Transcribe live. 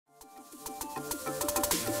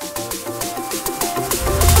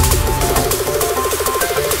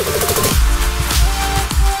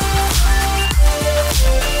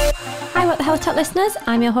Chat listeners,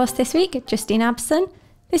 I'm your host this week, Justine Abson.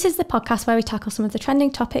 This is the podcast where we tackle some of the trending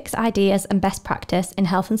topics, ideas and best practice in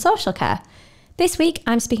health and social care. This week,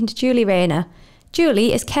 I'm speaking to Julie Rayner.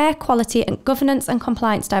 Julie is Care, Quality and Governance and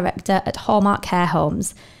Compliance Director at Hallmark Care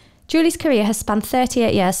Homes. Julie's career has spanned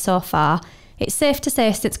 38 years so far. It's safe to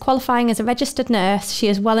say since qualifying as a registered nurse, she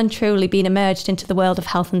has well and truly been immersed into the world of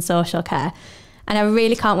health and social care. And I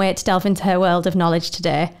really can't wait to delve into her world of knowledge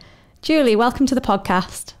today. Julie, welcome to the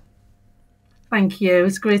podcast. Thank you.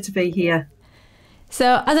 It's great to be here.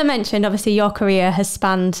 So, as I mentioned, obviously your career has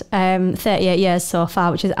spanned 38 years so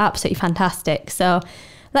far, which is absolutely fantastic. So,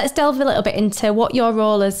 let's delve a little bit into what your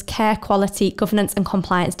role as Care, Quality, Governance and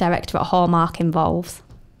Compliance Director at Hallmark involves.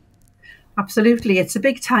 Absolutely. It's a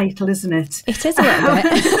big title, isn't it? It is a little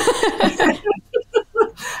bit.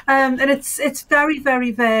 And it's very,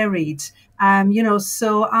 very varied.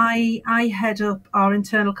 So I head up our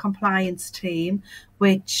internal compliance team,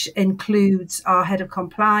 which includes our head of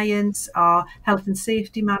compliance, our health and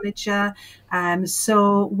safety manager.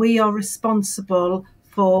 So we are responsible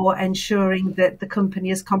for ensuring that the company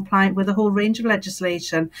is compliant with a whole range of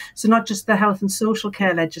legislation. So not just the health and social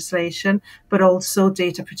care legislation, but also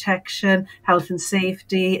data protection, health and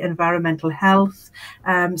safety, environmental health.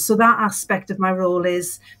 So that aspect of my role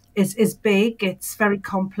is big. It's very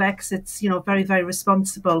complex. It's, very, very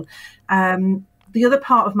responsible. The other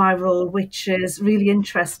part of my role, which is really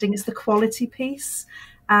interesting, is the quality piece.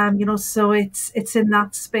 So it's in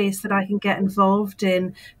that space that I can get involved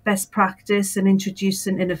in best practice and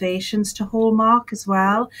introducing innovations to Hallmark as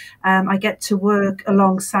well. I get to work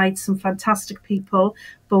alongside some fantastic people,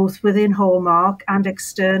 both within Hallmark and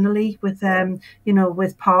externally with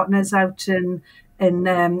with partners out in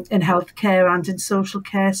healthcare and in social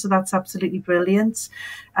care. So that's absolutely brilliant.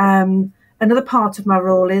 Another part of my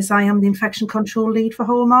role is I am the infection control lead for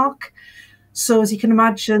Hallmark. So as you can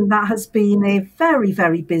imagine, that has been a very,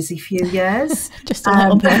 very busy few years. Just a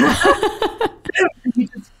little bit.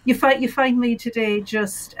 You find me today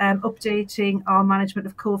just updating our management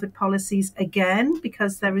of COVID policies again,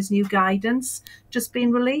 because there is new guidance just being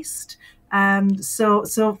released. So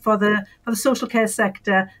for the social care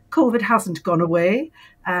sector, COVID hasn't gone away.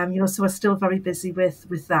 So we're still very busy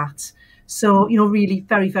with that. So, really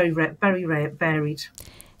very, very, very varied.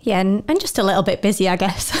 Yeah, and just a little bit busy, I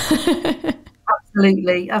guess.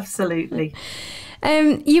 Absolutely.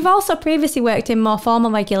 You've also previously worked in more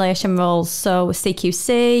formal regulation roles, so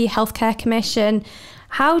CQC, Healthcare Commission.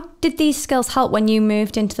 How did these skills help when you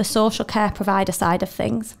moved into the social care provider side of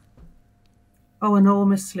things? Oh,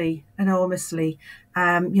 enormously.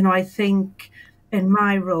 I think in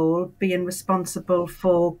my role, being responsible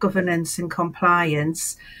for governance and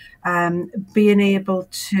compliance, being able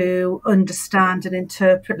to understand and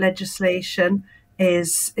interpret legislation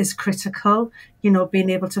is critical. Being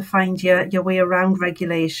able to find your way around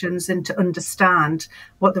regulations and to understand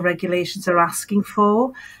what the regulations are asking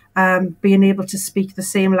for. Being able to speak the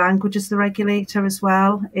same language as the regulator as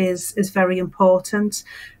well is very important.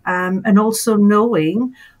 And also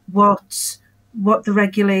knowing what the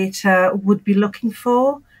regulator would be looking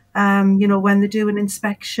for, when they do an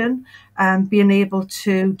inspection, being able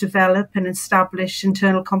to develop and establish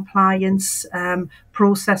internal compliance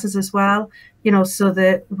processes as well, so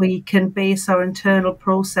that we can base our internal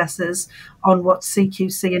processes on what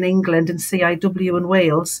CQC in England and CIW in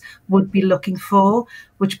Wales would be looking for,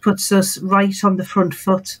 which puts us right on the front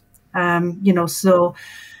foot, so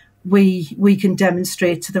we can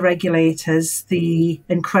demonstrate to the regulators the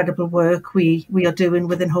incredible work we are doing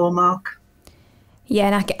within Hallmark.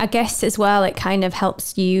 Yeah, and I guess as well, it kind of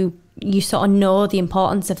helps you sort of know the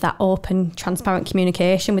importance of that open, transparent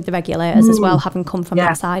communication with the regulators as well, having come from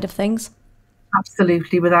that side of things.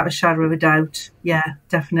 Absolutely, without a shadow of a doubt. Yeah,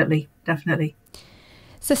 definitely.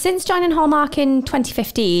 So since joining Hallmark in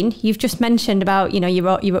 2015, you've just mentioned about, you're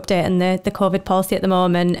updating the COVID policy at the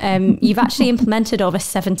moment. You've actually implemented over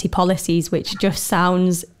 70 policies, which just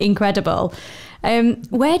sounds incredible.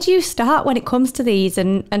 Where do you start when it comes to these,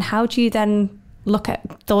 and how do you then look at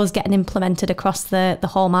those getting implemented across the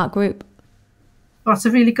Hallmark group? That's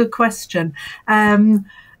a really good question.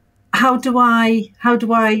 How do I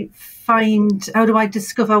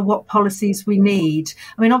discover what policies we need?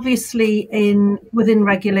 I mean, obviously within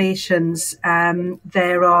regulations,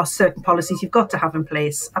 there are certain policies you've got to have in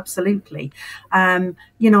place. Absolutely. And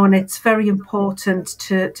it's very important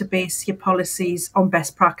to base your policies on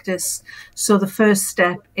best practice. So the first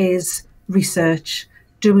step is research.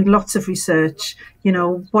 Doing lots of research,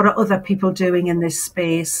 what are other people doing in this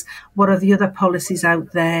space? What are the other policies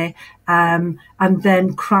out there? And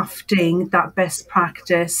then crafting that best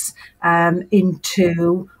practice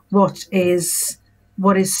into what is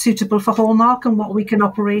what is suitable for Hallmark and what we can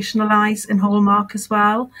operationalise in Hallmark as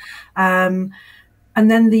well. And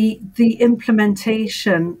then the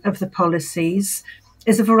implementation of the policies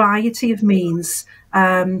is a variety of means.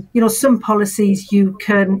 Some policies you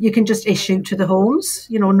can just issue to the homes,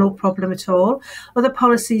 no problem at all. Other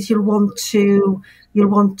policies you'll want to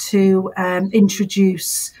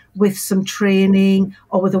introduce with some training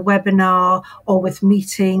or with a webinar or with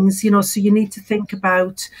meetings, so you need to think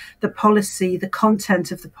about the policy, the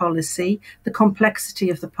content of the policy, the complexity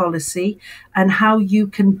of the policy, and how you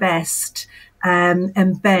can best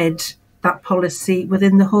embed that policy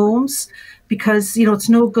within the homes. Because, it's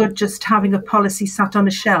no good just having a policy sat on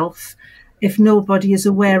a shelf if nobody is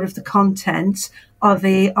aware of the content or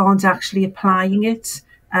they aren't actually applying it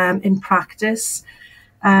in practice.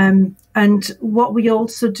 And what we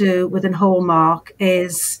also do within Hallmark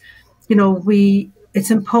is,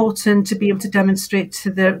 it's important to be able to demonstrate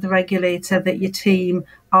to the regulator that your team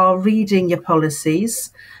are reading your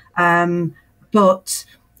policies, but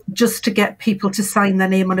just to get people to sign their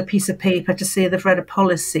name on a piece of paper to say they've read a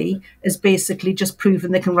policy is basically just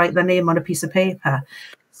proving they can write their name on a piece of paper.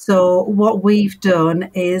 So what we've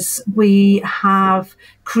done is we have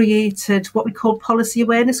created what we call policy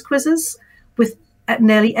awareness quizzes with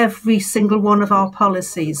nearly every single one of our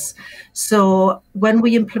policies. So when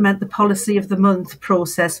we implement the policy of the month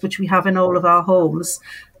process, which we have in all of our homes,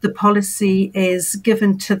 the policy is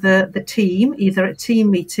given to the team, either at team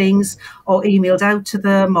meetings or emailed out to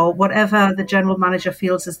them or whatever the general manager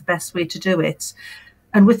feels is the best way to do it.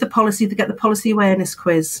 And with the policy, they get the policy awareness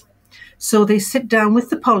quiz. So they sit down with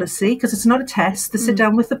the policy, because it's not a test, they sit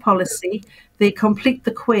down with the policy, they complete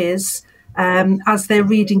the quiz as they're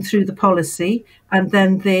reading through the policy, and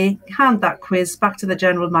then they hand that quiz back to the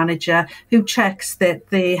general manager, who checks that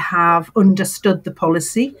they have understood the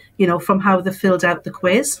policy, from how they filled out the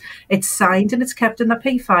quiz. It's signed and it's kept in the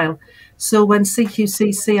P file. So when CQC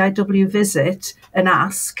CIW visit and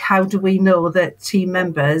ask, how do we know that team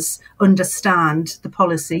members understand the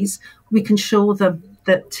policies, we can show them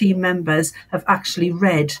that team members have actually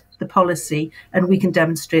read the policy, and we can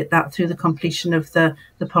demonstrate that through the completion of the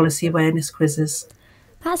policy awareness quizzes.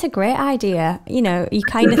 That's a great idea. You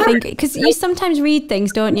kind of think, because you sometimes read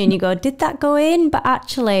things, don't you, and you go, did that go in? But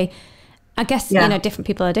actually, I guess, different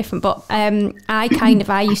people are different. But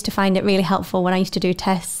I used to find it really helpful when I used to do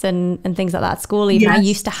tests and things like that at school. Even I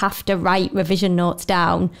used to have to write revision notes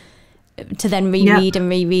down to then reread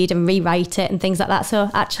and rewrite it and things like that.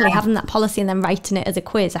 So actually having that policy and then writing it as a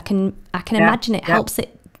quiz, I can imagine it helps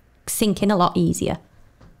it sink in a lot easier.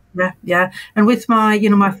 Yeah. And with my,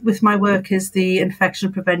 with my work as the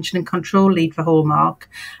infection prevention and control lead for Hallmark,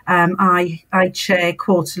 I chair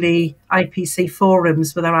quarterly IPC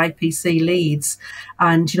forums with our IPC leads.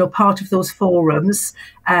 And, part of those forums,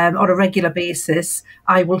 on a regular basis,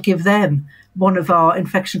 I will give them one of our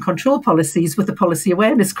infection control policies with the policy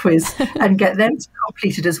awareness quiz and get them to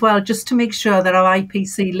complete it as well, just to make sure that our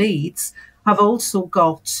IPC leads have also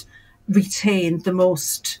retained the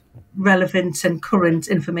most relevant and current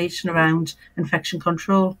information around infection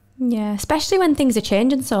control. Yeah, especially when things are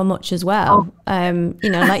changing so much as well. Like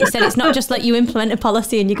you said, it's not just like you implement a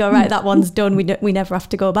policy and you go, right, that one's done. We never have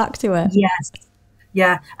to go back to it. Yes.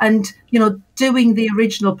 Yeah. And, doing the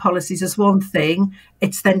original policies is one thing.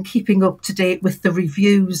 It's then keeping up to date with the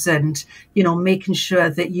reviews and, making sure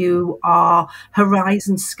that you are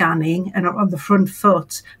horizon scanning and are on the front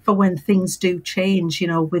foot for when things do change,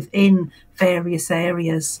 within various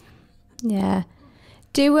areas. Yeah.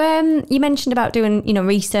 You mentioned about doing,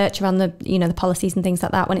 research around the, the policies and things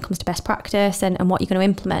like that when it comes to best practice and what you're going to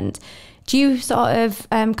implement. Do you sort of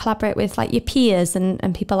collaborate with like your peers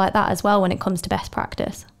and people like that as well when it comes to best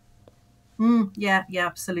practice? Yeah,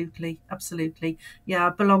 absolutely. Yeah, I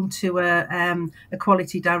belong to a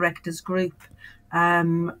quality directors group.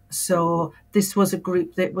 So this was a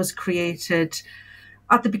group that was created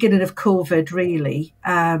at the beginning of COVID, really,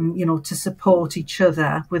 to support each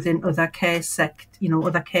other within other care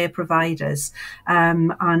other care providers.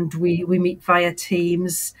 And we meet via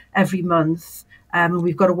Teams every month. And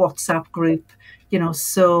we've got a WhatsApp group,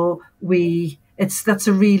 so that's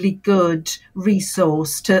a really good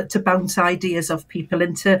resource to bounce ideas off people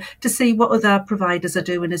and to see what other providers are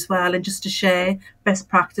doing as well, and just to share best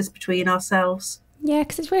practice between ourselves. Yeah,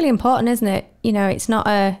 because it's really important, isn't it? It's not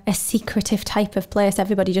a secretive type of place.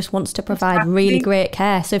 Everybody just wants to provide really great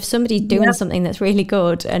care. So if somebody's doing something that's really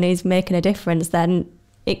good and is making a difference, then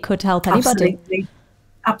it could help anybody.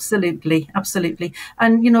 Absolutely.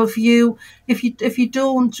 And if you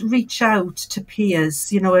don't reach out to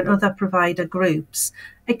peers, in other provider groups,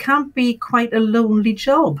 it can be quite a lonely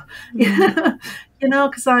job.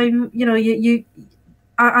 Because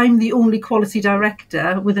I'm the only quality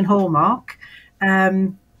director within Hallmark,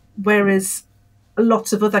 whereas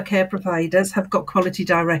lots of other care providers have got quality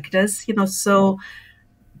directors, so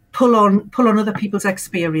pull on other people's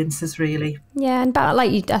experiences, really. Yeah, and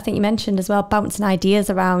I think you mentioned as well, bouncing ideas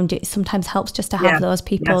around. It sometimes helps just to have those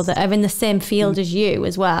people that are in the same field as you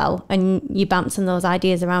as well, and you bouncing those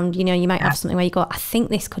ideas around. You might have something where you go, I think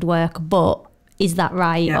this could work, but is that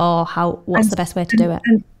right? Or what's the best way to do it?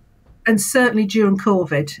 And certainly during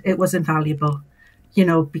COVID, it was invaluable,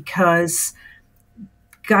 because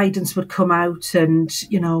guidance would come out and,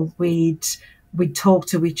 we'd talk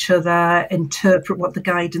to each other, interpret what the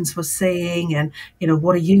guidance was saying, and,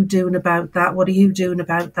 what are you doing about that? What are you doing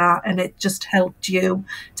about that? And it just helped you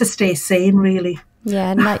to stay sane, really.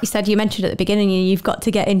 Yeah, and like you said, you mentioned at the beginning, you've got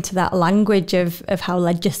to get into that language of how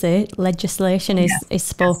legislation is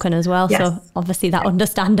spoken as well. Yes. So obviously that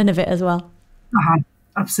understanding of it as well.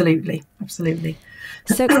 Absolutely.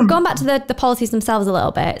 So going back to the policies themselves a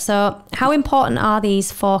little bit. So how important are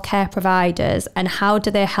these for care providers, and how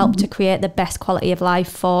do they help to create the best quality of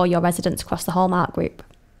life for your residents across the Hallmark Group?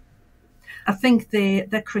 I think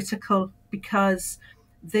they're critical, because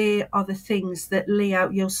they are the things that lay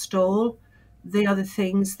out your stall. They are the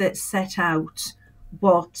things that set out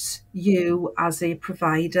what you as a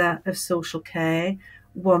provider of social care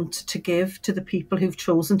want to give to the people who've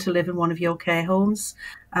chosen to live in one of your care homes.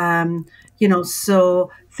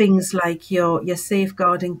 So things like your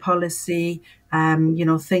safeguarding policy,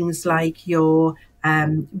 things like your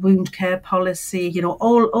wound care policy,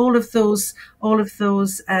 all of those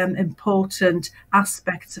important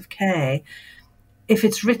aspects of care. If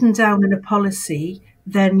it's written down in a policy,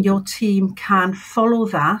 then your team can follow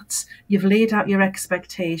that. You've laid out your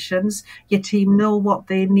expectations. Your team know what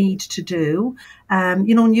they need to do. And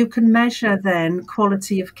you can measure then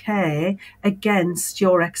quality of care against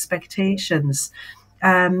your expectations.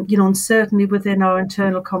 And certainly within our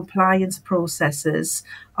internal compliance processes,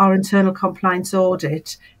 our internal compliance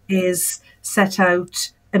audit is set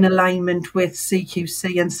out in alignment with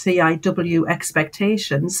CQC and CIW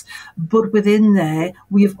expectations. But within there,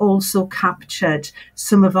 we've also captured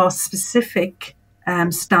some of our specific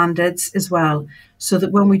standards as well, so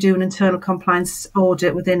that when we do an internal compliance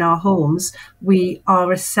audit within our homes, we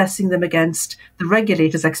are assessing them against the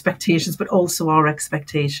regulator's expectations, but also our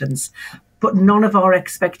expectations. But none of our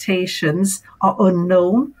expectations are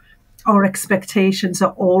unknown. Our expectations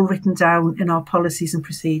are all written down in our policies and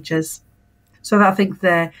procedures. So I think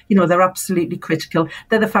they're absolutely critical.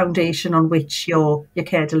 They're the foundation on which your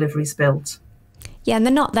care delivery is built. Yeah, and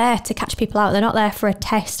they're not there to catch people out. They're not there for a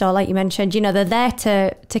test, or like you mentioned, they're there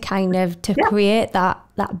to kind of create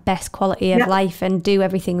that best quality of life and do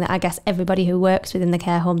everything that I guess everybody who works within the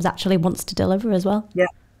care homes actually wants to deliver as well. Yeah,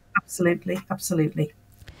 absolutely.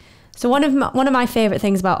 So one of my favourite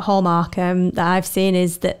things about Hallmark that I've seen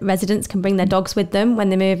is that residents can bring their dogs with them when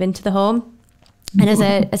they move into the home. And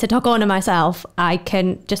as a dog owner myself, I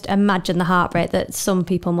can just imagine the heartbreak that some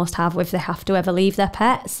people must have if they have to ever leave their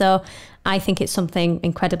pet. So I think it's something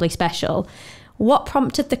incredibly special. What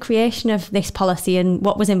prompted the creation of this policy, and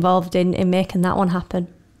what was involved in making that one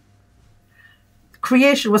happen?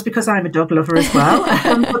 Creation was because I'm a dog lover as well.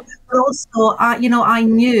 But also, I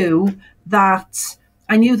knew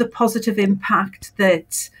the positive impact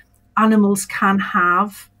that animals can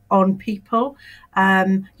have on people.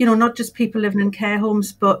 Not just people living in care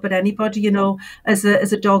homes, but anybody, as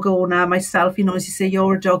a dog owner myself, as you say,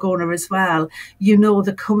 you're a dog owner as well,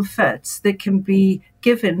 the comforts that can be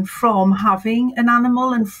given from having an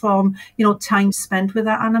animal and from, time spent with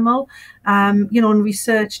that animal. And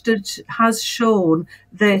research that has shown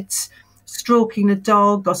that stroking a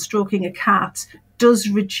dog or stroking a cat does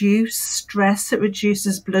reduce stress. It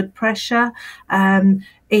reduces blood pressure.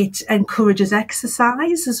 It encourages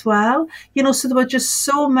exercise as well. So there were just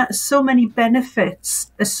so many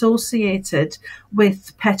benefits associated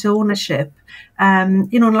with pet ownership.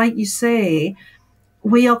 Like you say,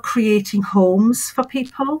 we are creating homes for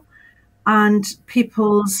people, and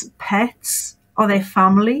people's pets are their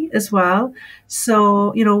family as well.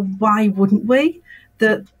 So, why wouldn't we?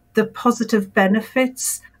 The positive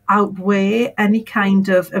benefits outweigh any kind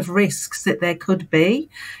of risks that there could be,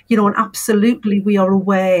 and absolutely we are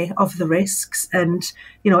aware of the risks. And,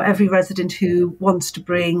 every resident who wants to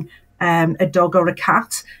bring a dog or a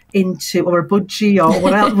cat or a budgie or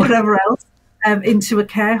whatever else into a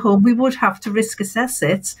care home, we would have to risk assess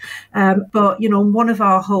it. But, in one of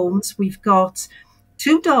our homes, we've got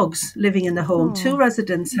 2 dogs living in the home. 2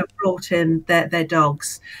 residents have brought in their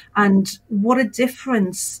dogs. And what a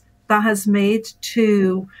difference that has made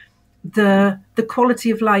to the quality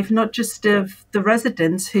of life, not just of the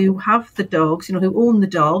residents who have the dogs, who own the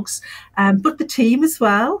dogs, but the team as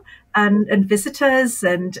well, and visitors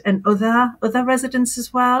and other residents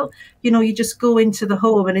as well. You just go into the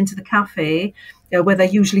home and into the cafe where they're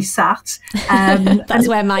usually sat. That's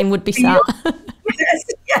where mine would be sat.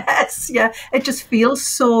 Yes, yeah. It just feels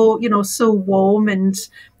so, so warm and,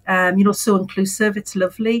 so inclusive. It's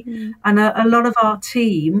lovely. And a lot of our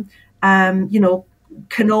team,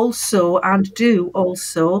 can also and do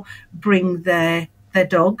also bring their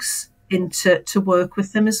dogs to work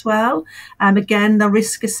with them as well. Again, they're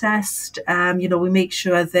risk assessed. We make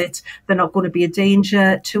sure that they're not going to be a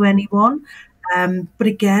danger to anyone. But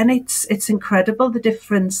again, it's incredible the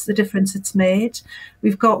difference it's made.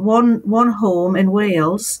 We've got one home in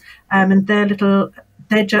Wales, and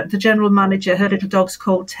the general manager, her little dog's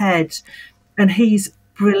called Ted, and he's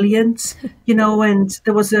brilliant, and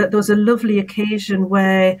there was a lovely occasion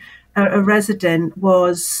where a resident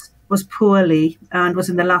was poorly and was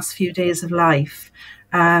in the last few days of life,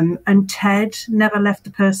 and Ted never left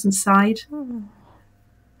the person's side.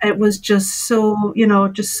 It was just so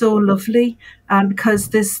lovely, because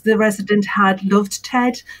the resident had loved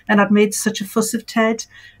Ted and had made such a fuss of Ted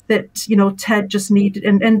that Ted just needed,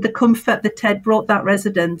 and the comfort that Ted brought that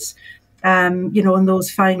resident, in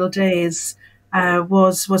those final days,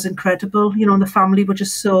 was incredible. And the family were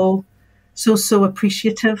just so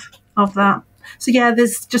appreciative of that. So yeah,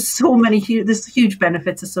 there's just there's huge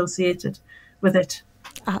benefits associated with it.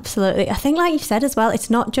 Absolutely. I think, like you said as well,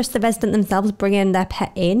 it's not just the resident themselves bringing their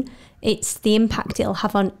pet in, it's the impact it'll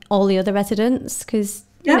have on all the other residents, because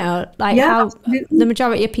how absolutely. The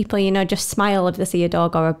majority of people, just smile if they see a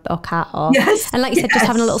dog or a cat, and like you said, just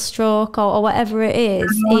having a little stroke or whatever it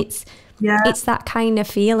is, it's that kind of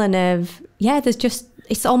feeling of,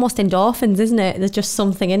 it's almost endorphins, isn't it? There's just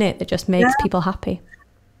something in it that just makes people happy.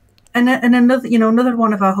 And another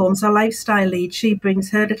one of our homes, our lifestyle lead, she brings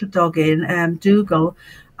her little dog in, Dougal,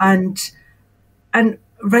 and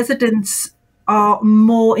residents are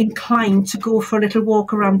more inclined to go for a little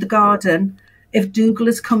walk around the garden if Dougal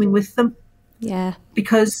is coming with them. Yeah.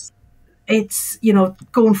 Because it's,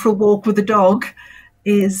 going for a walk with a dog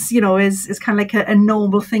is kind of like a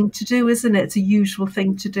normal thing to do, isn't it? It's a usual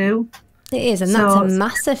thing to do. It is, and that's a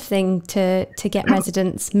massive thing to get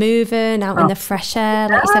residents moving out in the fresh air.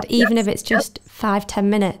 Like you said, even if it's just 5-10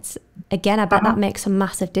 minutes, again, I bet that makes a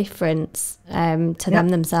massive difference to them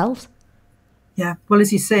themselves. Yeah, well,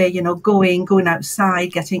 as you say, going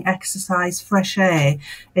outside, getting exercise, fresh air,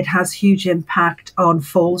 it has huge impact on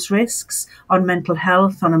falls risks, on mental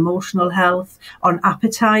health, on emotional health, on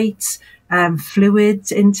appetite, fluid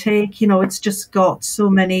intake. It's just got so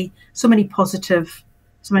many positive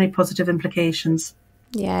implications.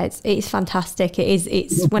 Yeah, it's fantastic.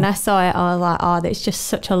 It's when I saw it, I was like, oh, it's just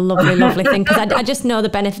such a lovely thing, because I just know the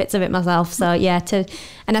benefits of it myself. So yeah,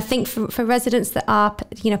 and I think for residents that are,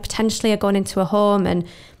 potentially are going into a home and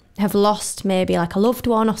have lost maybe like a loved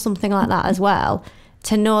one or something like that as well,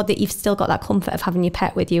 to know that you've still got that comfort of having your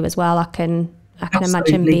pet with you as well, I can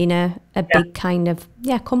imagine being a big kind of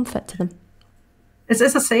comfort to them. As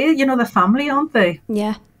I say, the family, aren't they?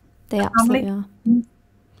 Yeah, they absolutely are.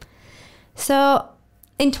 So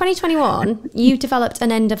in 2021, you developed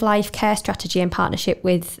an end-of-life care strategy in partnership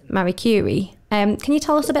with Marie Curie. Can you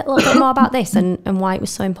tell us a little bit more about this and why it was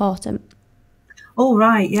so important? Oh,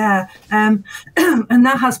 right, yeah. And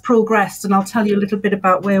that has progressed, and I'll tell you a little bit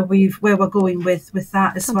about where we're going with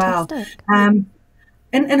that as Fantastic. Well.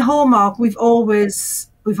 In Hallmark, we've always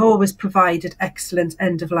provided excellent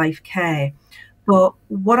end-of-life care. But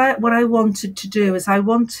what I wanted to do is I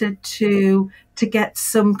wanted to get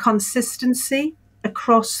some consistency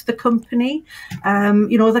across the company.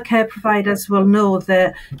 The care providers will know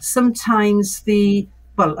that sometimes a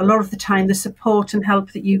lot of the time, the support and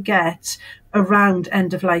help that you get around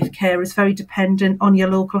end-of-life care is very dependent on your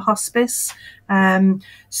local hospice.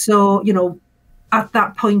 At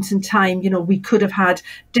that point in time, we could have had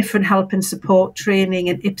different help and support training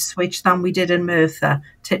in Ipswich than we did in Merthyr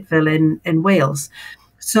Tydfil in Wales.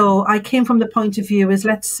 So I came from the point of view is,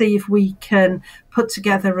 let's see if we can put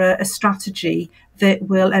together a strategy that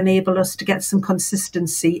will enable us to get some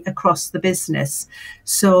consistency across the business.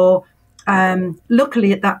 So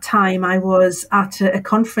luckily at that time I was at a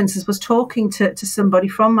conference, I was talking to somebody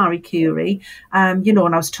from Marie Curie, and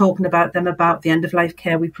I was talking about the end-of-life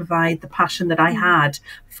care we provide, the passion that I had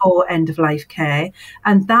for end-of-life care.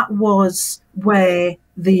 And that was where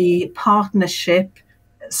the partnership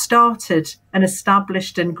started and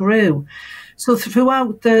established and grew. So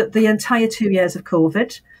throughout the entire 2 years of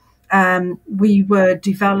COVID, we were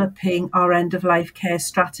developing our end-of-life care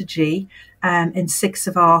strategy in 6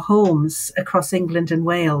 of our homes across England and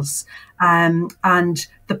Wales. And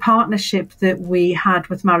the partnership that we had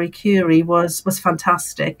with Marie Curie was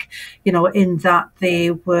fantastic, in that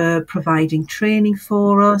they were providing training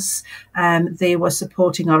for us. They were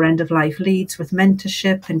supporting our end-of-life leads with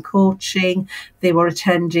mentorship and coaching. They were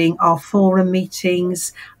attending our forum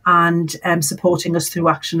meetings and supporting us through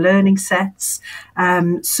action learning sets.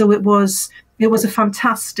 So it was a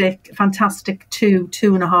fantastic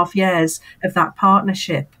 2.5 years of that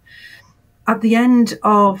partnership. At the end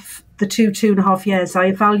of the 2.5 years, I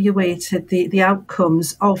evaluated the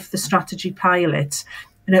outcomes of the strategy pilot,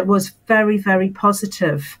 and it was very, very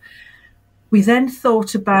positive. We then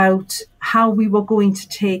thought about how we were going to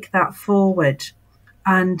take that forward.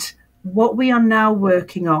 And what we are now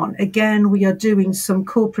working on, again, we are doing some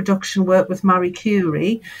co-production work with Marie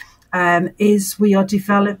Curie, is we are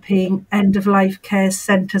developing end-of-life care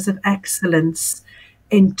centres of excellence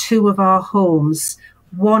in 2 of our homes,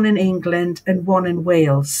 one in England and one in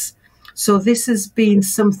Wales. So this has been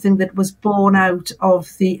something that was born out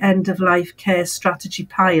of the end-of-life care strategy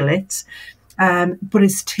pilot, but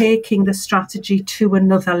is taking the strategy to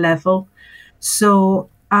another level. So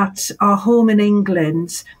at our home in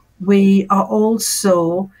England, we are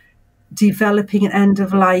also developing an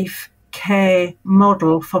end-of-life care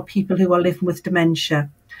model for people who are living with dementia,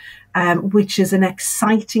 which is an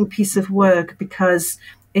exciting piece of work because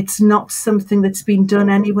it's not something that's been done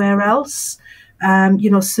anywhere else.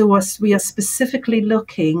 So we are specifically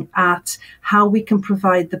looking at how we can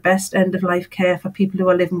provide the best end-of-life care for people who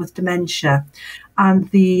are living with dementia. And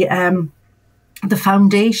the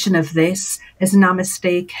foundation of this is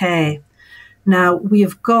Namaste Care. Now, we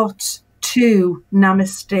have got 2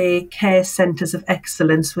 Namaste Care Centres of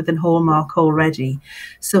Excellence within Hallmark already.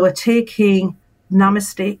 So we're taking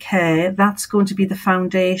Namaste Care, that's going to be the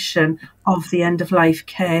foundation of the end-of-life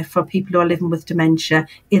care for people who are living with dementia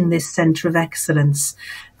in this Centre of Excellence.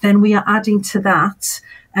 Then we are adding to that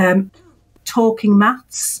talking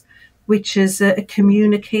mats, which is a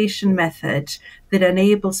communication method that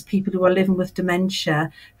enables people who are living with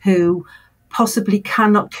dementia who possibly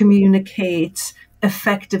cannot communicate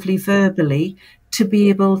effectively verbally to be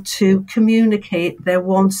able to communicate their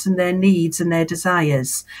wants and their needs and their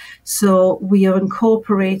desires. So we are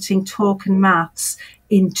incorporating talk and maths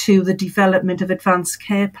into the development of advanced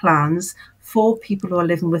care plans for people who are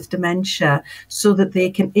living with dementia so that they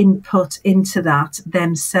can input into that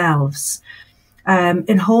themselves.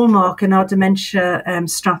 In Hallmark, in our dementia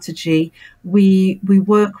strategy, we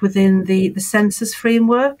work within the census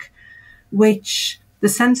framework, which the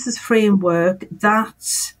census framework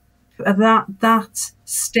that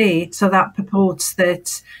states, or that purports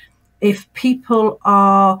that if people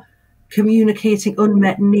are communicating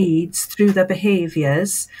unmet needs through their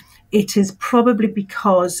behaviours, it is probably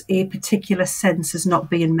because a particular sense is not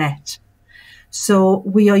being met. So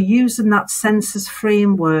we are using that census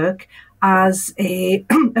framework as a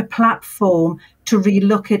platform to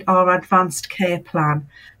relook at our advanced care plan,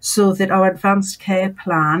 so that our advanced care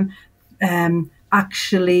plan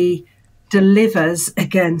actually delivers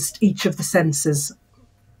against each of the senses.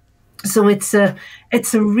 So it's a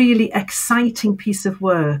really exciting piece of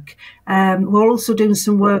work. We're also doing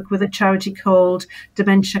some work with a charity called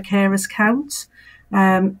Dementia Carers Count,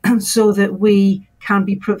 so that we can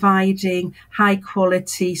be providing high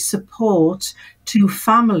quality support to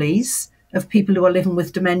families of people who are living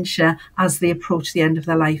with dementia as they approach the end of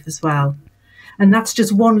their life as well. And that's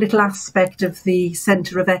just one little aspect of the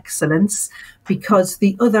Centre of Excellence, because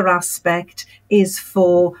the other aspect is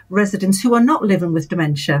for residents who are not living with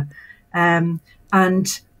dementia. And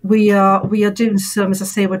we are doing some, as I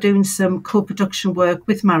say, we're doing some co-production work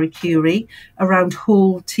with Marie Curie around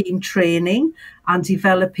whole team training and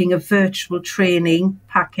developing a virtual training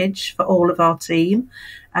package for all of our team.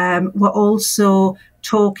 We're also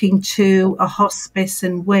talking to a hospice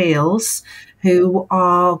in Wales who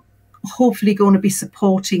are hopefully going to be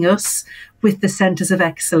supporting us with the Centres of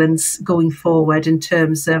Excellence going forward in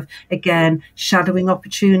terms of, again, shadowing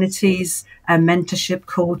opportunities, mentorship,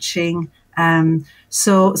 coaching.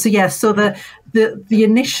 So the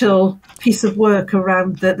initial piece of work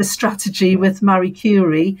around the strategy with Marie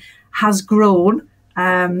Curie has grown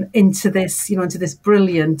into this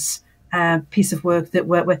brilliant piece of work that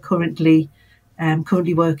we're currently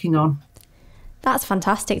working on. That's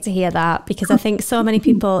fantastic to hear that, because I think so many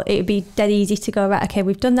people, it would be dead easy to go, right, okay,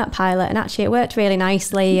 we've done that pilot and actually it worked really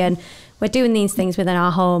nicely and we're doing these things within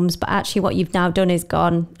our homes, but actually what you've now done is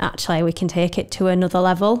gone, actually we can take it to another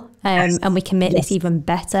level. and we can make this even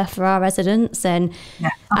better for our residents. And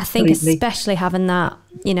I think especially having that,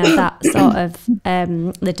 you know, that sort of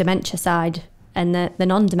the dementia side and the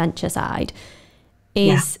non-dementia side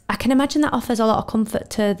is, I can imagine that offers a lot of comfort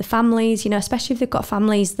to the families, you know, especially if they've got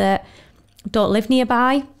families that don't live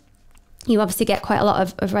nearby. You obviously get quite a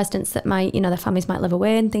lot of residents that might, you know, their families might live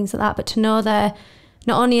away and things like that, but to know they're,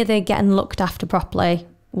 not only are they getting looked after properly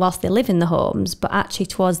whilst they live in the homes, but actually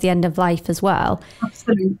towards the end of life as well.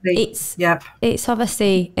 Absolutely. It's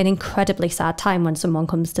obviously an incredibly sad time when someone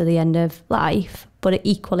comes to the end of life, but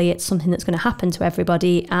equally it's something that's going to happen to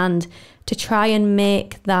everybody, and to try and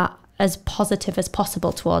make that as positive as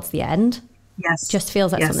possible towards the end just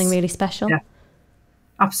feels like something really special.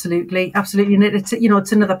 Absolutely. And it's, you know,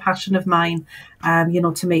 it's another passion of mine, you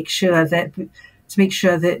know, to make sure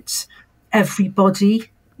that everybody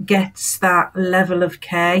gets that level of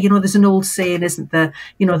care. You know, there's an old saying, isn't there,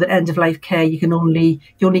 you know, that end of life care, you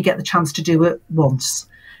only get the chance to do it once.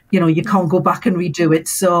 You know, you can't go back and redo it.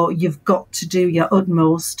 So you've got to do your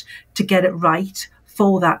utmost to get it right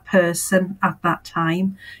for that person at that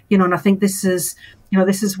time. You know, and I think this is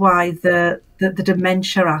why the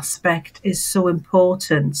dementia aspect is so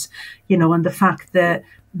important, you know, and the fact that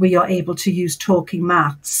we are able to use talking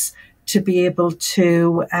mats to be able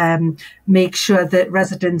to make sure that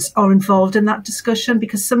residents are involved in that discussion.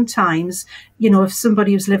 Because sometimes, you know, if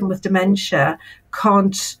somebody who's living with dementia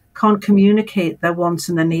can't communicate their wants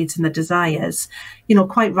and their needs and their desires, you know,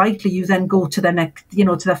 quite rightly, you then go to their next, you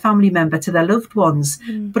know, to their family member, to their loved ones.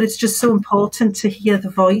 But it's just so important to hear the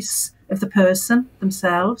voice of the person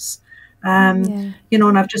themselves. You know,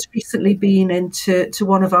 and I've just recently been into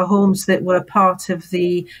one of our homes that were part of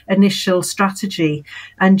the initial strategy,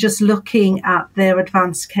 and just looking at their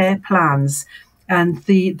advanced care plans, and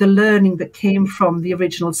the learning that came from the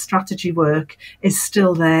original strategy work is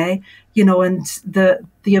still there, you know, and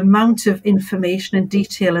the amount of information and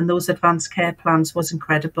detail in those advanced care plans was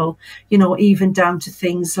incredible, you know, even down to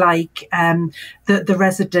things like the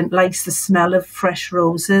resident likes the smell of fresh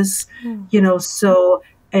roses, you know, so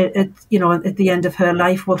you know, at the end of her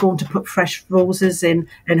life, we're going to put fresh roses in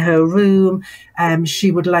her room. She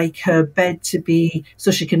would like her bed to be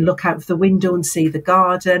so she can look out of the window and see the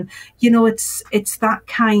garden. You know, it's that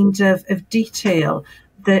kind of detail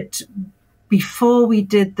that before we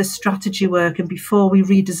did the strategy work and before we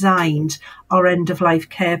redesigned our end of life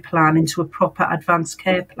care plan into a proper advanced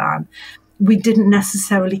care plan, we didn't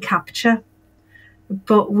necessarily capture.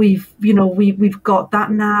 But we've got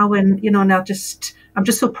that now, and, you know, and I'm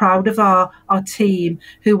just so proud of our team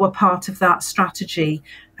who were part of that strategy,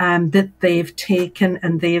 that they've taken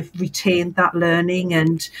and they've retained that learning,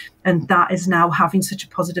 and that is now having such a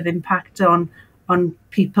positive impact on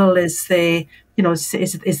people as they, you know, as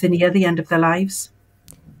they near the end of their lives.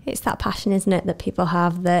 It's that passion, isn't it, that people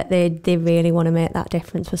have, that they really want to make that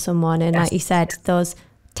difference for someone. And like you said, those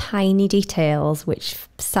tiny details which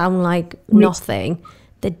sound like nothing,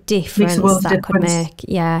 the difference that could make.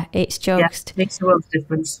 Yeah, it's just makes a world of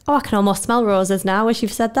difference. Oh, I can almost smell roses now as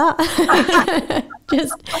you've said that.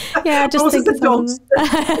 just roses think of them.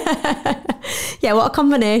 Yeah, what a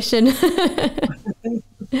combination.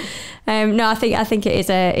 No, I think it's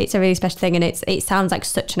a really special thing, and it sounds like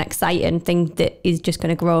such an exciting thing that is just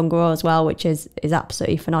going to grow and grow as well, which is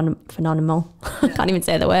absolutely phenomenal. I can't even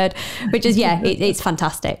say the word, which is it's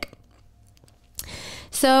fantastic.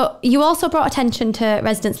 So you also brought attention to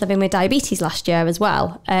residents living with diabetes last year as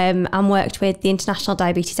well, and worked with the international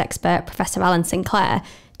diabetes expert Professor Alan Sinclair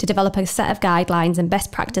to develop a set of guidelines and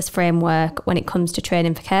best practice framework when it comes to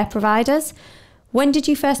training for care providers. When did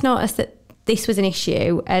you first notice that this was an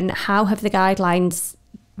issue, and how have the guidelines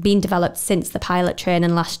been developed since the pilot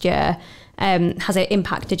training last year? Has it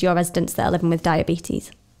impacted your residents that are living with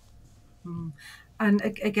diabetes? And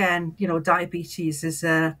again, you know, diabetes is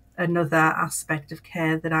another aspect of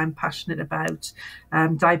care that I'm passionate about.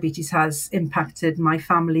 Diabetes has impacted my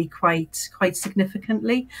family quite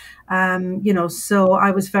significantly. You know, so I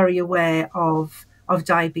was very aware of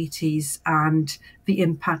diabetes and the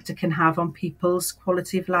impact it can have on people's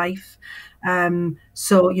quality of life.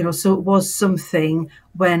 So it was something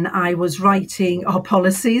when I was writing our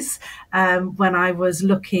policies, when I was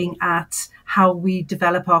looking at how we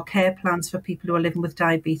develop our care plans for people who are living with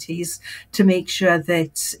diabetes, to make sure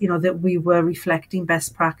that, you know, that we were reflecting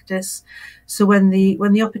best practice. So when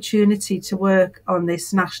the opportunity to work on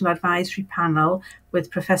this national advisory panel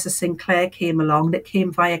with Professor Sinclair came along, that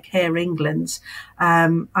came via Care England,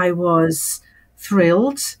 I was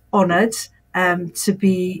thrilled, honoured, to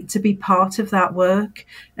be part of that work.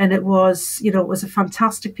 And it was a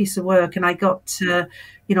fantastic piece of work, and I got to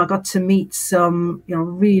meet some, you know,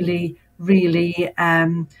 really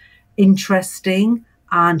interesting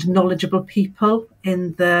and knowledgeable people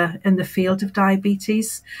in the field of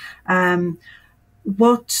diabetes.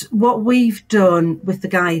 What we've done with the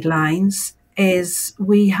guidelines is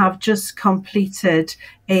we have just completed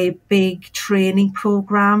a big training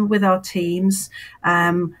program with our teams.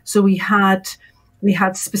 So we had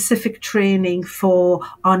specific training for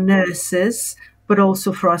our nurses, but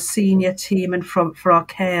also for our senior team and for our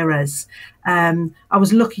carers. I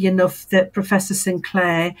was lucky enough that Professor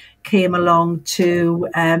Sinclair came along to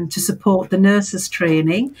support the nurses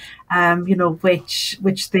training, which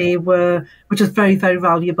was very, very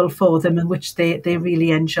valuable for them and which they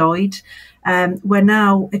really enjoyed. We're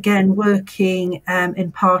now again working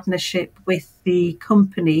in partnership with the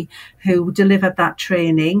company who delivered that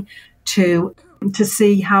training to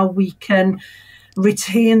see how we can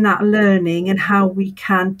retain that learning and how we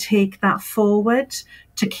can take that forward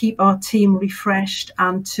to keep our team refreshed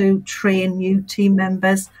and to train new team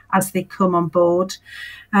members as they come on board.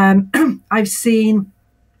 I've seen,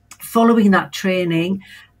 following that training,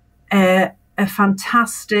 a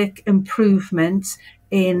fantastic improvement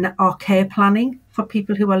in our care planning for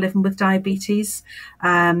people who are living with diabetes.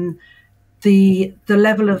 The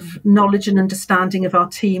level of knowledge and understanding of our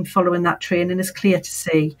team following that training is clear to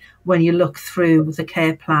see when you look through the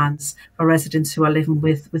care plans for residents who are living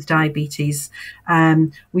with diabetes.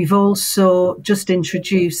 We've also just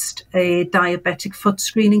introduced a diabetic foot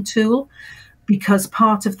screening tool, because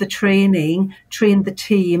part of the training trained the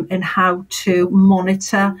team in how to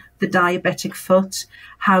monitor the diabetic foot,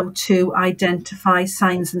 how to identify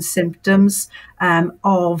signs and symptoms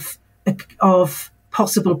of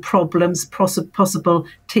possible problems, possible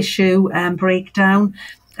tissue breakdown.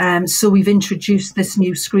 So we've introduced this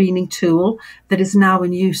new screening tool that is now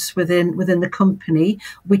in use within the company,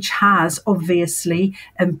 which has obviously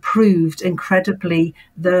improved incredibly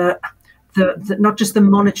the not just the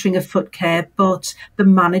monitoring of foot care, but the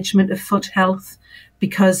management of foot health.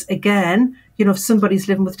 Because again, if somebody's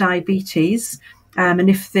living with diabetes, and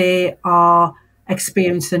if they are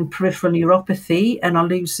experiencing peripheral neuropathy and are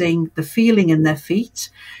losing the feeling in their feet,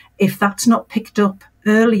 if that's not picked up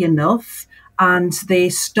early enough and they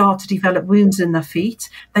start to develop wounds in their feet,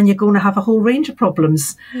 then you're going to have a whole range of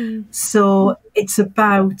problems. So it's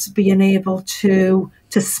about being able to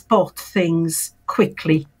spot things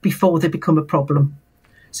quickly before they become a problem.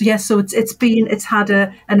 So yes, so it's had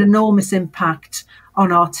an enormous impact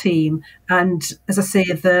on our team. And as I say,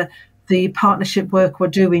 the partnership work we're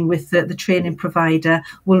doing with the training provider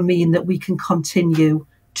will mean that we can continue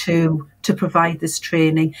to provide this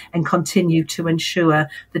training and continue to ensure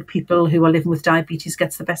that people who are living with diabetes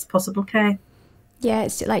gets the best possible care. Yeah,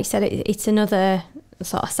 it's like you said, it's another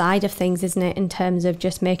sort of side of things, isn't it, in terms of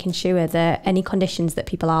just making sure that any conditions that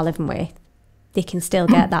people are living with, they can still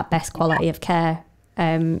get that best quality of care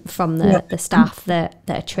from the staff that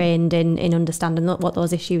are trained in understanding what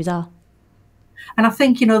those issues are. And I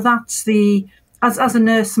think, that's as a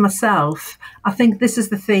nurse myself, I think this is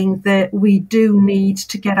the thing that we do need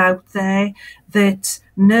to get out there, that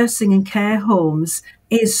nursing in care homes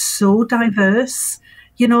is so diverse.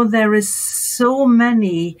 There is so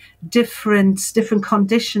many different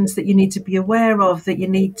conditions that you need to be aware of, that you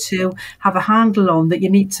need to have a handle on, that you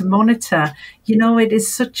need to monitor. It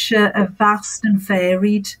is such a vast and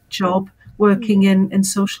varied job working in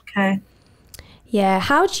social care. Yeah,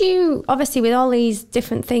 how do you, obviously with all these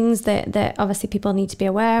different things that obviously people need to be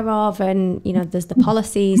aware of, and there's the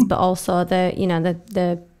policies, but also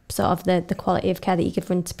the sort of the quality of care that you give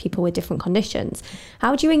to people with different conditions.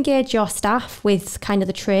 How do you engage your staff with kind of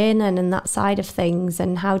the training and that side of things,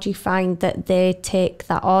 and how do you find that they take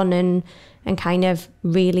that on and kind of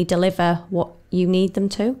really deliver what you need them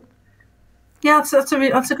to? Yeah, that's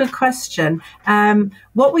a good question.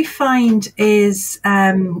 What we find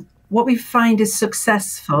is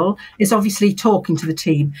successful is obviously talking to the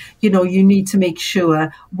team. You need to make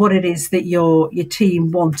sure what it is that your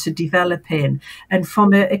team want to develop in. And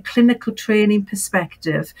from a clinical training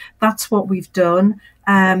perspective, that's what we've done.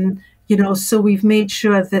 So we've made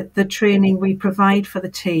sure that the training we provide for the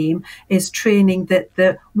team is training that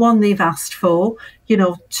the one they've asked for,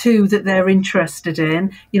 two that they're interested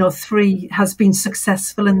in, three has been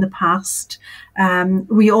successful in the past.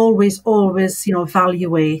 We always,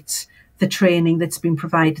 evaluate the training that's been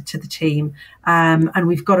provided to the team. And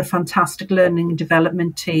we've got a fantastic learning and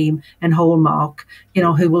development team in Hallmark,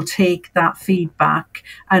 who will take that feedback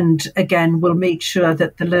and again will make sure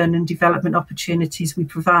that the learning and development opportunities we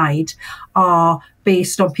provide are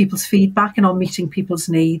based on people's feedback and on meeting people's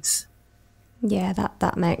needs. Yeah,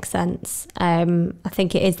 that makes sense. I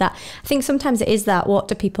think it is that. I think sometimes it is that, what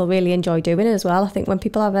do people really enjoy doing as well? I think when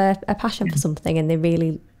people have a passion for something and they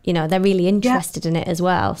really they're really interested in it as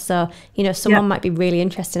well. So, someone might be really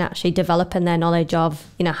interested in actually developing their knowledge of,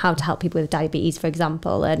 how to help people with diabetes, for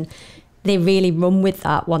example. And they really run with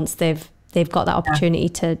that once they've got that opportunity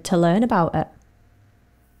to learn about it.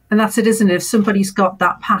 And that's it, isn't it? If somebody's got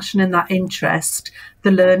that passion and that interest,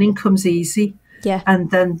 the learning comes easy. Yeah.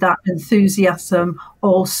 And then that enthusiasm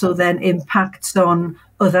also then impacts on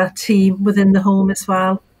other team within the home as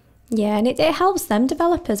well. Yeah, and it helps them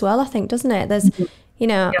develop as well, I think, doesn't it? There's,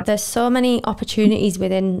 there's so many opportunities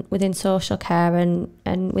within social care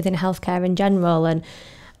and within healthcare in general. And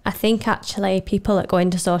I think actually people that go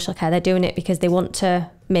into social care, they're doing it because they want to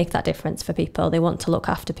make that difference for people. They want to look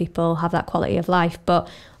after people, have that quality of life, but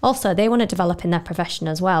also they want to develop in their profession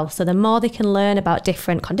as well. So the more they can learn about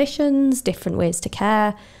different conditions, different ways to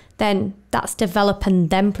care, then that's developing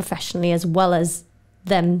them professionally as well as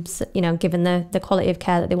them, given the quality of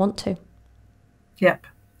care that they want to. Yep.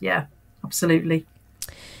 Yeah, absolutely.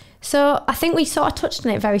 So I think we sort of touched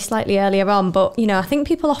on it very slightly earlier on, but, I think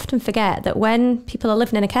people often forget that when people are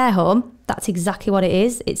living in a care home, that's exactly what it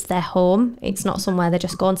is. It's their home. It's not somewhere they're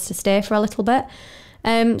just going to stay for a little bit.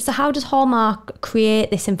 So how does Hallmark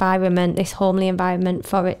create this environment, this homely environment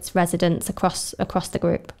for its residents across the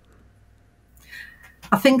group?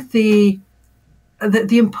 I think the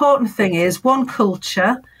important thing is one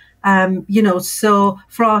culture. So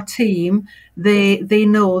for our team, they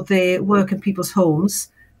know they work in people's homes.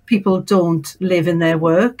 People don't live in their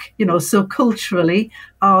work, so culturally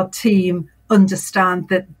our team understand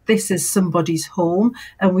that this is somebody's home,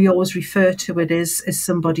 and we always refer to it as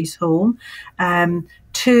somebody's home.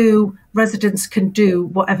 Two, residents can do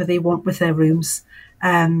whatever they want with their rooms.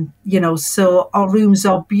 So our rooms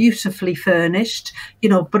are beautifully furnished,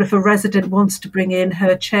 but if a resident wants to bring in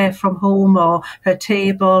her chair from home or her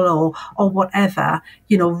table or whatever,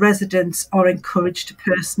 residents are encouraged to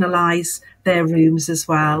personalise their rooms as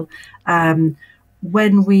well.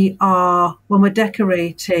 When we're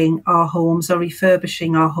decorating our homes or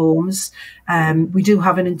refurbishing our homes, we do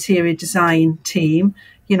have an interior design team,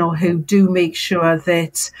 who do make sure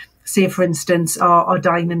that, say, for instance, our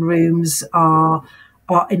dining rooms are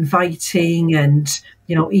inviting and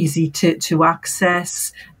easy to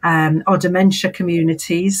access. Our dementia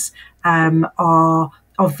communities are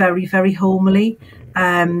very, very homely.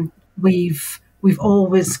 We've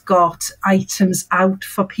always got items out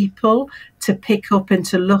for people to pick up and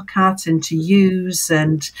to look at and to use.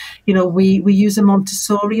 And, we use a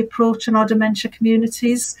Montessori approach in our dementia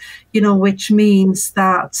communities, which means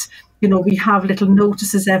that, we have little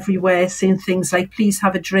notices everywhere saying things like, please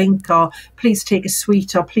have a drink, or please take a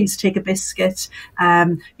sweet, or please take a biscuit.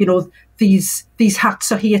 These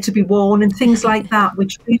hats are here to be worn, and things like that,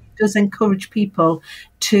 which really does encourage people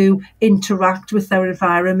to interact with their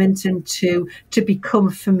environment and to become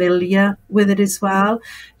familiar with it as well.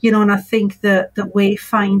 And I think that the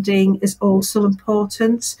wayfinding is also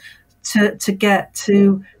important to get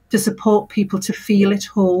to support people to feel at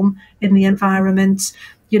home in the environment,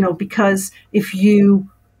 because if you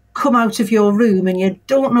come out of your room and you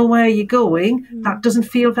don't know where you're going, that doesn't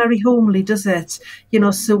feel very homely, does it?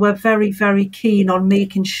 So we're very, very keen on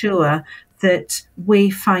making sure that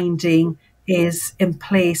wayfinding is in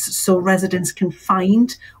place so residents can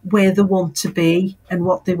find where they want to be and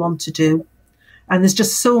what they want to do. And there's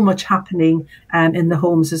just so much happening in the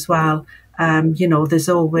homes as well. There's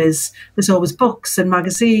always books and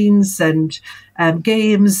magazines and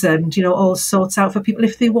games and, all sorts out for people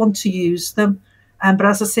if they want to use them. But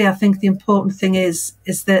as I say, I think the important thing is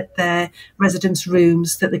that their residents'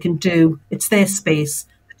 rooms, that they can do, it's their space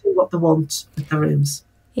to do what they want with the rooms.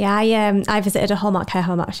 Yeah, I visited a Hallmark Care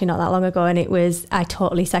Home actually not that long ago, and I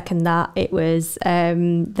totally second that. It was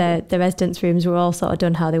the residents' rooms were all sort of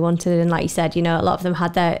done how they wanted, and like you said, a lot of them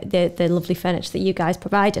had the lovely furniture that you guys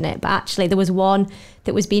provide in it. But actually, there was one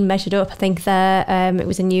that was being measured up. I think it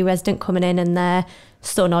was a new resident coming in, and their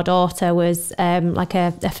son or daughter was like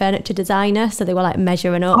a furniture designer, so they were like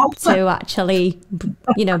measuring up to actually,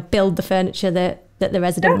 build the furniture that the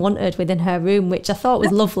resident wanted within her room, which I thought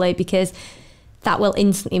was lovely because that will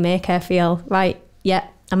instantly make her feel, right, yeah,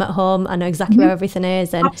 I'm at home, I know exactly where everything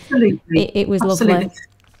is. And absolutely. It was lovely.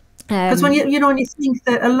 Because when you think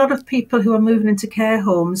that a lot of people who are moving into care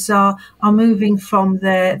homes are moving from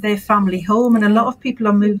their family home, and a lot of people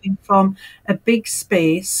are moving from a big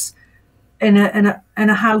space in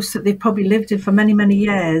a house that they've probably lived in for many, many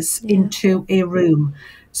years into a room.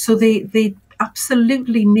 So they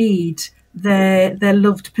absolutely need their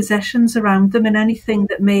loved possessions around them, and anything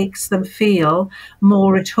that makes them feel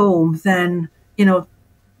more at home than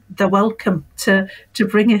they're welcome to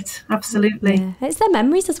bring it. Absolutely. Yeah. It's their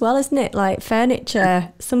memories as well, isn't it? Like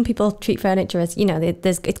furniture, some people treat furniture as,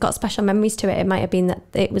 it's got special memories to it. It might have been that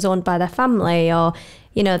it was owned by their family, or,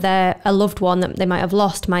 a loved one that they might have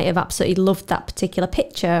lost might have absolutely loved that particular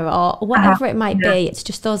picture, or whatever it might be. It's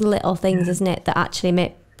just those little things, isn't it, that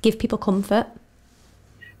actually give people comfort.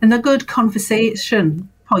 And they're good conversation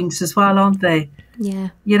points as well, aren't they? Yeah.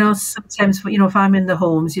 Sometimes, if I'm in the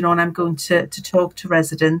homes, and I'm going to talk to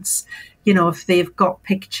residents, if they've got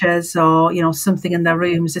pictures or, something in their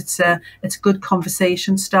rooms, it's a good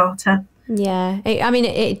conversation starter. Yeah,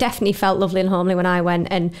 it definitely felt lovely and homely when I went,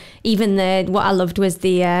 and even what I loved was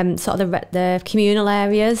the sort of the communal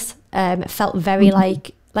areas. It felt very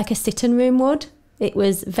like a sitting room would. It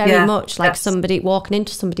was very much like somebody walking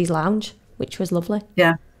into somebody's lounge, which was lovely.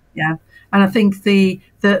 Yeah, yeah. And I think the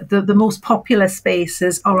most popular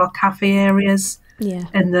spaces are our cafe areas. Yeah.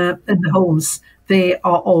 In the homes, they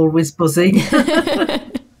are always buzzing.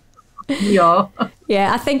 Yeah.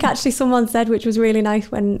 Yeah, I think actually someone said, which was really nice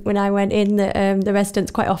when I went in, that the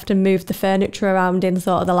residents quite often move the furniture around in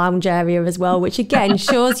sort of the lounge area as well, which again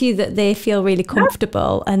shows you that they feel really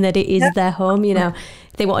comfortable and that it is their home.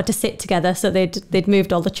 They wanted to sit together, so they'd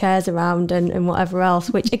moved all the chairs around and whatever else,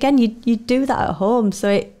 which again you do that at home.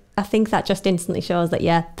 So I think that just instantly shows that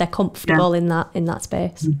they're comfortable in that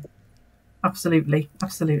space. Absolutely.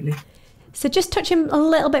 So just touching a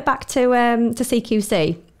little bit back to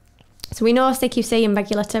CQC. So we know CQC and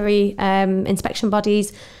regulatory inspection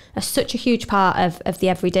bodies are such a huge part of the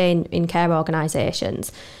everyday in care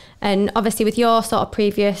organisations. And obviously with your sort of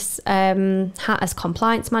previous hat as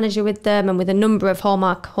compliance manager with them, and with a number of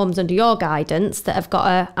Hallmark homes under your guidance that have got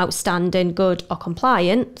a outstanding, good or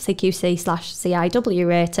compliant CQC/CIW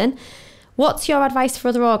rating, what's your advice for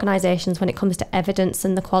other organisations when it comes to evidence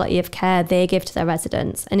and the quality of care they give to their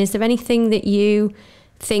residents? And is there anything that you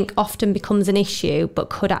think often becomes an issue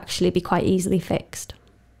but could actually be quite easily fixed?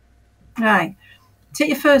 Right.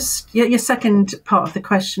 Take your second part of the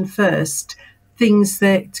question first. Things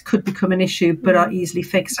that could become an issue but are easily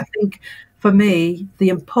fixed. I think for me, the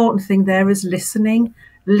important thing there is listening.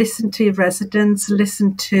 Listen to your residents,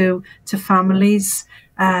 listen to families,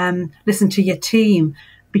 listen to your team,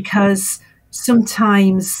 because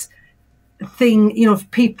sometimes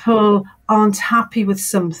if people aren't happy with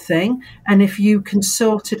something, and if you can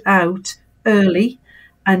sort it out early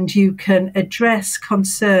and you can address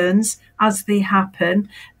concerns as they happen,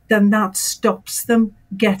 then that stops them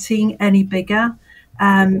getting any bigger.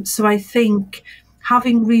 So I think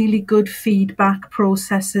having really good feedback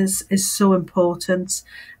processes is so important,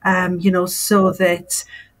 so that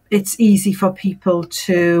it's easy for people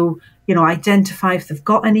to identify if they've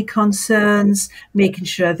got any concerns, making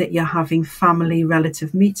sure that you're having family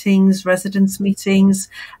relative meetings, residence meetings,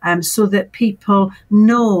 so that people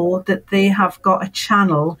know that they have got a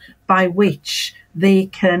channel by which they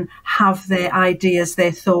can have their ideas,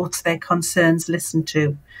 their thoughts, their concerns listened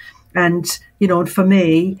to. And, for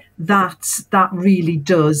me, that really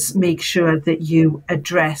does make sure that you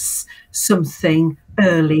address something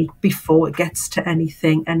early before it gets to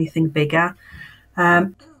anything bigger.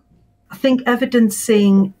 I think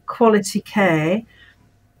evidencing quality care,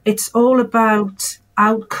 it's all about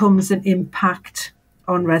outcomes and impact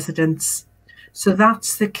on residents. So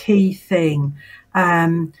that's the key thing.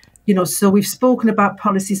 So we've spoken about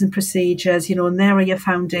policies and procedures, and there are your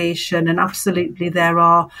foundation, and absolutely there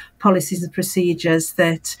are policies and procedures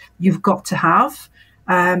that you've got to have.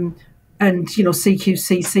 And,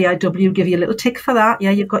 CQC, CIW give you a little tick for that.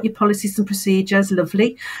 Yeah, you've got your policies and procedures,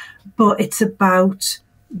 lovely. But it's about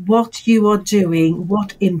what you are doing,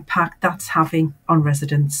 what impact that's having on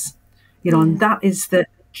residents, and that is the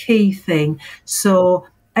key thing. So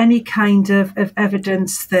any kind of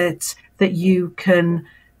evidence that you can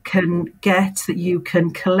get, that you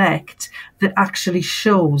can collect, that actually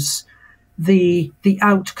shows the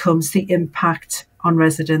outcomes, the impact on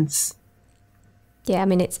residents. Yeah,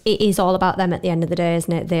 it is all about them at the end of the day,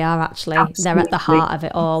 isn't it? They are actually, they're at the heart of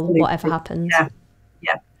it all, whatever happens.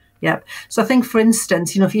 Yeah. So I think, for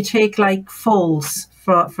instance, if you take like falls,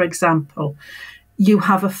 for example, you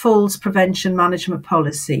have a falls prevention management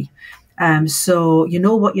policy. So you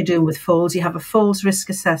know what you're doing with falls. You have a falls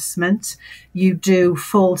risk assessment. You do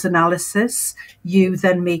falls analysis. You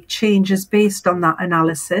then make changes based on that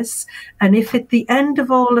analysis. And if at the end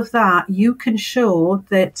of all of that, you can show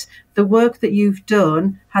that the work that you've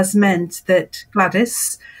done has meant that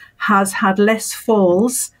Gladys has had less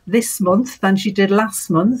falls this month than she did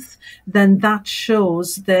last month, then that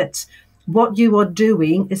shows that what you are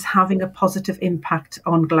doing is having a positive impact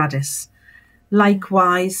on Gladys.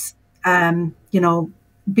 Likewise, being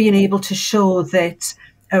able to show that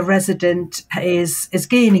a resident is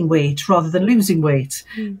gaining weight rather than losing weight.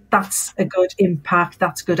 That's a good impact.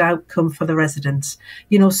 That's a good outcome for the residents.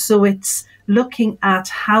 So it's looking at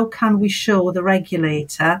how can we show the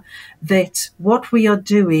regulator that what we are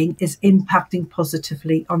doing is impacting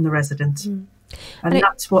positively on the resident. And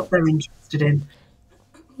that's what they're interested in.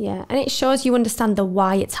 Yeah, and it shows you understand the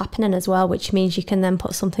why it's happening as well, which means you can then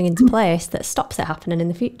put something into place that stops it happening in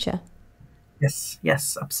the future.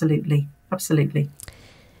 Yes, absolutely.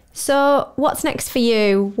 So what's next for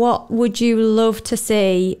you? What would you love to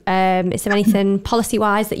see? Is there anything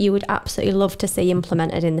policy-wise that you would absolutely love to see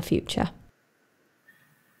implemented in the future?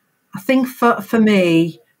 I think for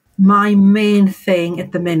me, my main thing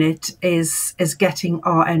at the minute is getting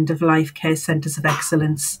our end-of-life care centres of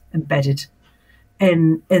excellence embedded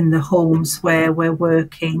in the homes where we're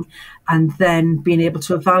working, and then being able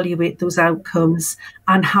to evaluate those outcomes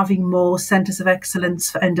and having more centres of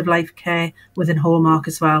excellence for end-of-life care within Hallmark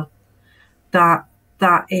as well. That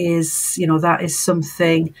is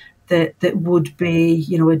something that would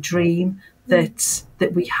be, a dream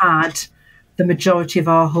that we had the majority of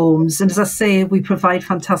our homes. And as I say, we provide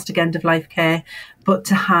fantastic end-of-life care, but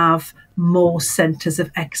to have more centres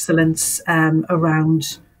of excellence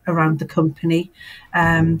around the company.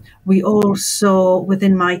 We also,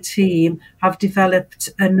 within my team, have developed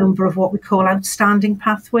a number of what we call outstanding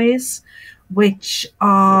pathways, which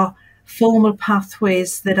are formal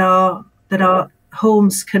pathways that our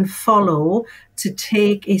homes can follow to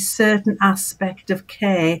take a certain aspect of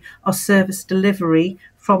care or service delivery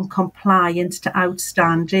from compliant to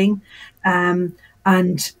outstanding.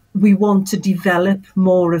 And we want to develop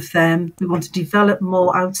more of them. We want to develop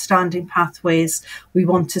more outstanding pathways. We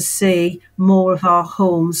want to see more of our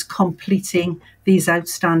homes completing these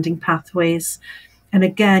outstanding pathways. And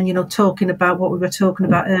again, talking about what we were talking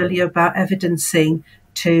about earlier about evidencing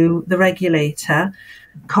to the regulator,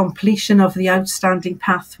 completion of the outstanding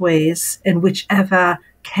pathways in whichever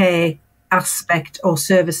care aspect or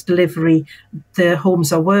service delivery the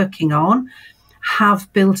homes are working on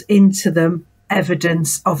have built into them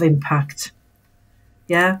evidence of impact.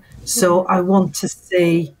 So I want to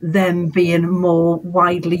see them being more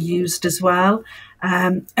widely used as well.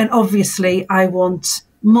 And obviously I want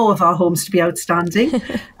more of our homes to be outstanding.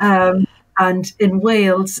 And in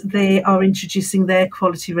Wales, they are introducing their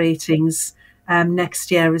quality ratings next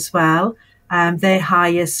year as well. Their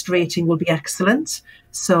highest rating will be excellent.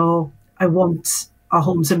 So I want our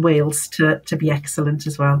homes in Wales to be excellent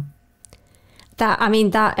as well. The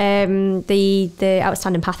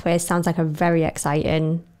outstanding pathways sounds like a very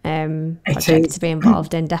exciting project to be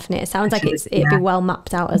involved in. Definitely, it sounds like it'd be well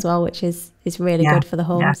mapped out as well, which is really good for the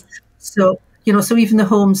homes. So even the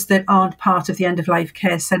homes that aren't part of the end-of-life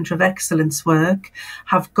care centre of excellence work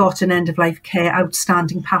have got an end-of-life care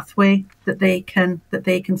outstanding pathway that they can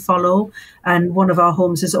follow, and one of our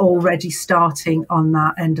homes is already starting on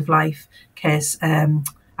that end-of-life care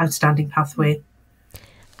outstanding pathway.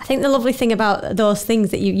 I think the lovely thing about those things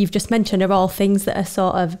that you've just mentioned are all things that are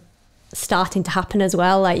sort of starting to happen as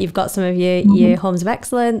well. Like you've got some of your homes of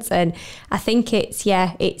excellence, and I think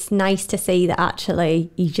it's nice to see that actually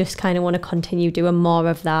you just kind of want to continue doing more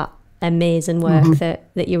of that amazing work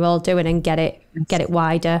that you're all doing and get it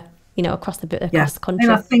wider, across the country.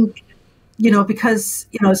 And I think, because,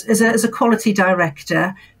 as a quality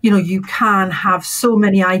director, you can have so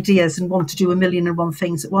many ideas and want to do 1,000,001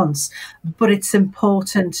 things at once, but it's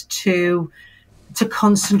important to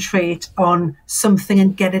concentrate on something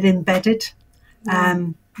and get it embedded.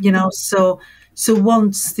 So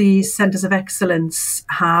once these centres of excellence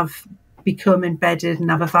have become embedded and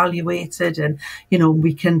have evaluated, and,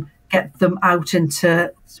 we can get them out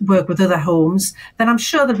into work with other homes, then I'm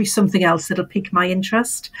sure there'll be something else that'll pique my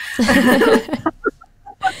interest.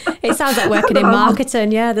 It sounds like working in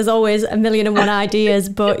marketing. Yeah, there's always 1,000,001 ideas,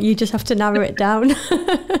 but you just have to narrow it down.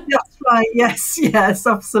 That's right. Yes,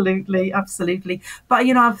 absolutely. But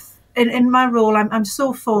in my role, I'm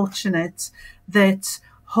so fortunate that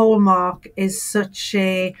Hallmark is such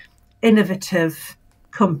a innovative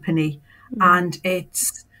company, and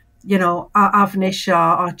it's Avnish,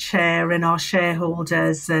 our chair, and our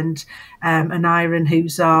shareholders, and Iron,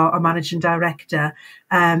 who's our managing director,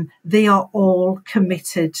 they are all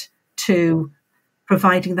committed to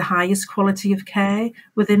providing the highest quality of care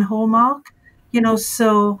within Hallmark.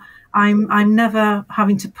 So I'm never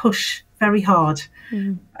having to push very hard.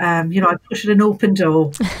 I push at an open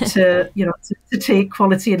door to take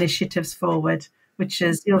quality initiatives forward, which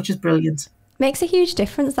is brilliant. Makes a huge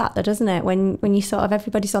difference that though, doesn't it? When you sort of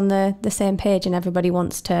everybody's on the same page and everybody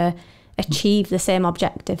wants to achieve the same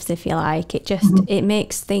objectives, if you like, it just it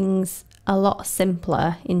makes things a lot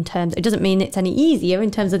simpler in terms, it doesn't mean it's any easier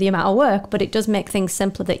in terms of the amount of work, but it does make things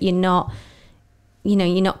simpler that you're not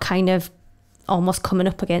kind of almost coming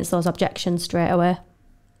up against those objections straight away.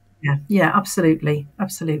 Yeah, absolutely.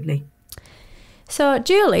 So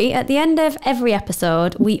Julie, at the end of every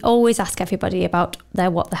episode, we always ask everybody about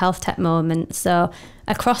their What the Health Tech moment. So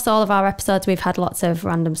across all of our episodes, we've had lots of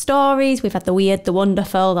random stories. We've had the weird, the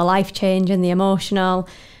wonderful, the life-changing, the emotional.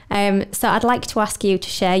 So I'd like to ask you to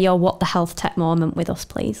share your What the Health Tech moment with us,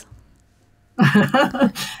 please.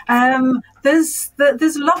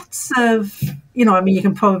 There's lots of, you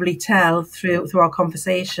can probably tell through our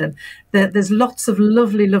conversation that there's lots of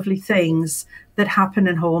lovely things that happen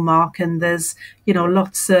in Hallmark, and there's,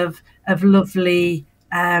 lots of lovely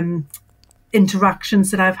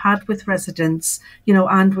interactions that I've had with residents,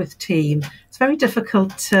 and with team. It's very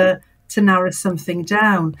difficult to narrow something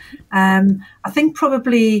down. I think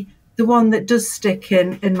probably the one that does stick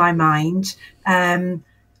in my mind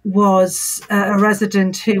was a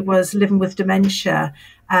resident who was living with dementia,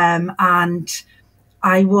 and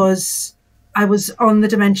I was on the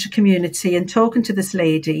dementia community and talking to this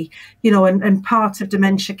lady, and part of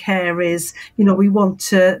dementia care is, we want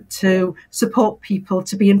to support people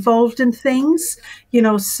to be involved in things,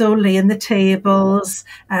 so laying the tables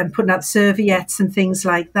and putting out serviettes and things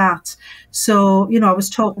like that. So, I was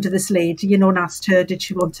talking to this lady, and asked her, did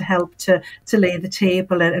she want to help to lay the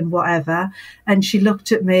table and whatever? And she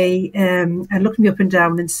looked at me and looked me up and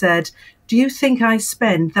down and said, do you think I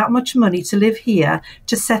spend that much money to live here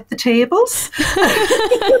to set the tables?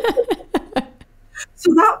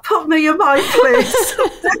 So that put me in my place.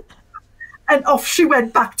 And off she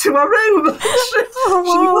went back to her room.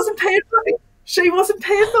 She wasn't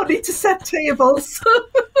paying money to set tables.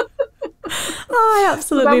 I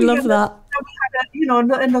absolutely love that. We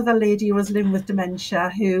had another lady who was living with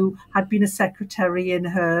dementia who had been a secretary in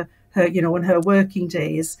her in her working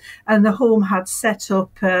days, and the home had set up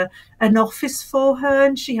an office for her,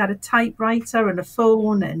 and she had a typewriter and a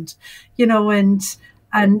phone, and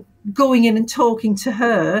and going in and talking to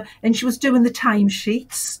her, and she was doing the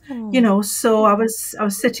timesheets. So I was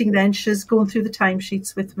sitting there and she was going through the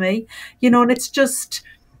timesheets with me, and it's just,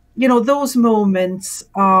 those moments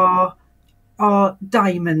are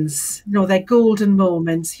diamonds, they're golden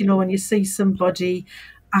moments, when you see somebody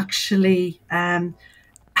actually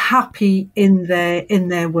happy in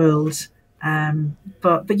their world.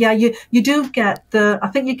 But yeah, you do get the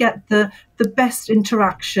best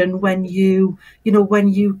interaction when when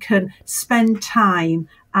you can spend time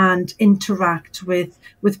and interact with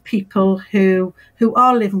people who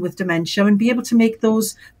are living with dementia and be able to make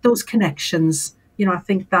those connections. I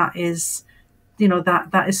think that is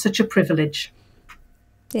that is such a privilege.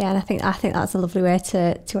 Yeah, and I think that's a lovely way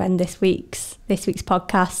to end this week's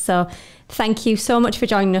podcast. So thank you so much for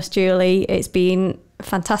joining us, Julie. It's been a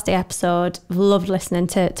fantastic episode. I've loved listening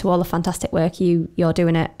to all the fantastic work you're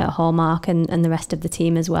doing at Hallmark and the rest of the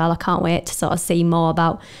team as well. I can't wait to sort of see more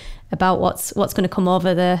about what's going to come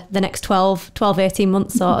over the next 12, 18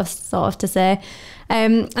 months sort of to say.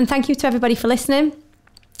 And thank you to everybody for listening.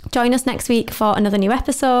 Join us next week for another new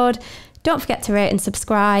episode. Don't forget to rate and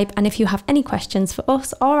subscribe. And if you have any questions for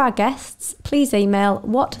us or our guests, please email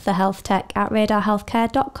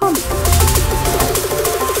whatthehealthtech@radarhealthcare.com.